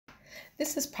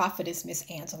This is Prophetess Miss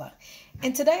Angela.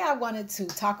 And today I wanted to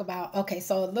talk about,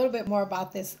 so a little bit more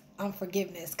about this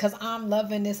unforgiveness, because I'm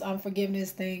loving this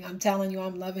unforgiveness thing. I'm telling you,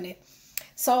 I'm loving it.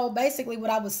 So basically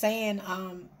what I was saying,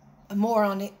 more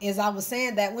on it, is I was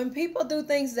saying that when people do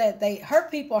things that they hurt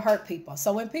people.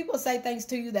 So when people say things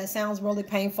to you that sounds really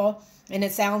painful and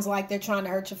it sounds like they're trying to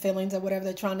hurt your feelings or whatever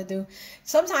they're trying to do,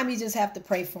 sometimes you just have to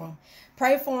pray for them.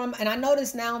 Pray for them. And I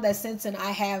notice now that since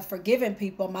I have forgiven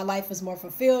people, my life is more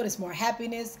fulfilled. It's more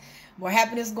happiness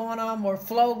going on, more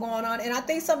flow going on. And I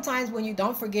think sometimes when you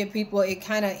don't forgive people, it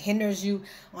kind of hinders you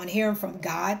on hearing from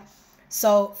God.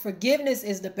 So forgiveness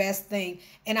is the best thing.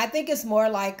 And I think it's more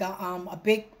like a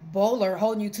big boulder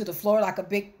holding you to the floor, like a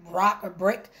big rock or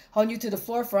brick holding you to the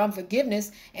floor for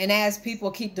unforgiveness. And as people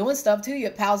keep doing stuff to you,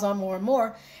 it piles on more and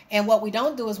more. And what we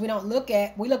don't do is we look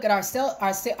at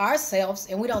ourselves,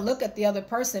 and we don't look at the other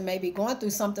person maybe going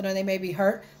through something, or they may be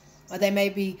hurt, or they may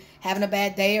be having a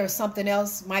bad day, or something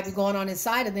else might be going on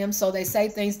inside of them. So they say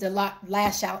things to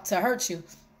lash out to hurt you.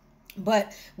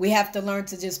 But we have to learn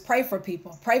to just pray for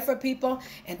people. Pray for people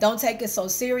and don't take it so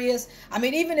serious. I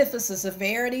mean, even if it's a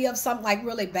severity of something like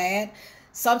really bad,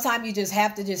 sometimes you just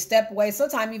have to just step away.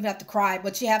 Sometimes you even have to cry,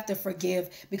 but you have to forgive,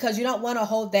 because you don't want to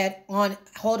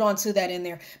hold on to that in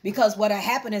there, because what'll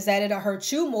happen is that it'll hurt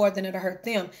you more than it'll hurt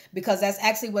them, because that's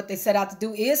actually what they set out to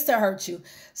do, is to hurt you.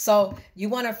 So you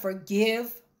want to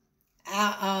forgive.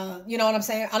 You know what I'm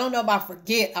saying? I don't know about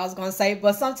forget, I was going to say,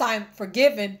 but sometimes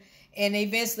forgiving. And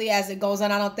eventually, as it goes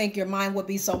on, I don't think your mind will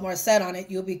be so more set on it.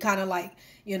 You'll be kind of like,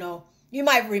 you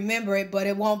might remember it, but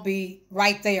it won't be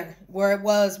right there where it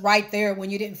was right there when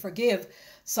you didn't forgive.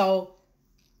 So,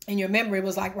 and your memory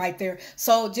was like right there.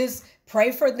 So just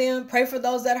pray for them. Pray for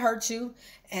those that hurt you.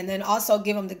 And then also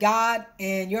give them to God,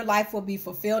 and your life will be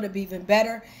fulfilled. It'll be even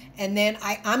better. And then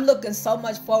I'm looking so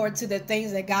much forward to the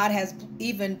things that God has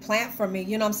even planned for me.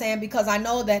 You know what I'm saying? Because I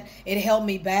know that it held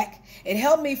me back. It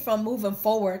held me from moving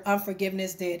forward.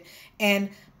 Unforgiveness did. And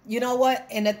you know what?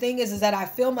 And the thing is that I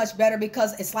feel much better,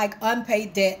 because it's like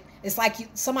unpaid debt. It's like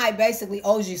somebody basically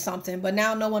owes you something, but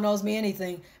now no one owes me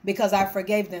anything because I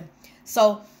forgave them.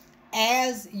 So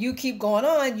as you keep going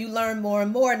on, you learn more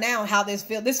and more now how this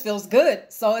feels good.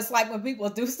 So it's like when people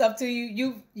do stuff to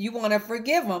you, you want to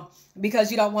forgive them,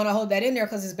 because you don't want to hold that in there,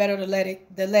 because it's better to let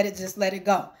it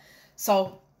go.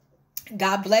 So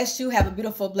God bless you. Have a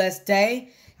beautiful, blessed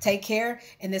day. Take care.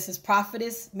 And this is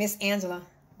Prophetess Miss Angela.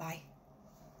 Bye.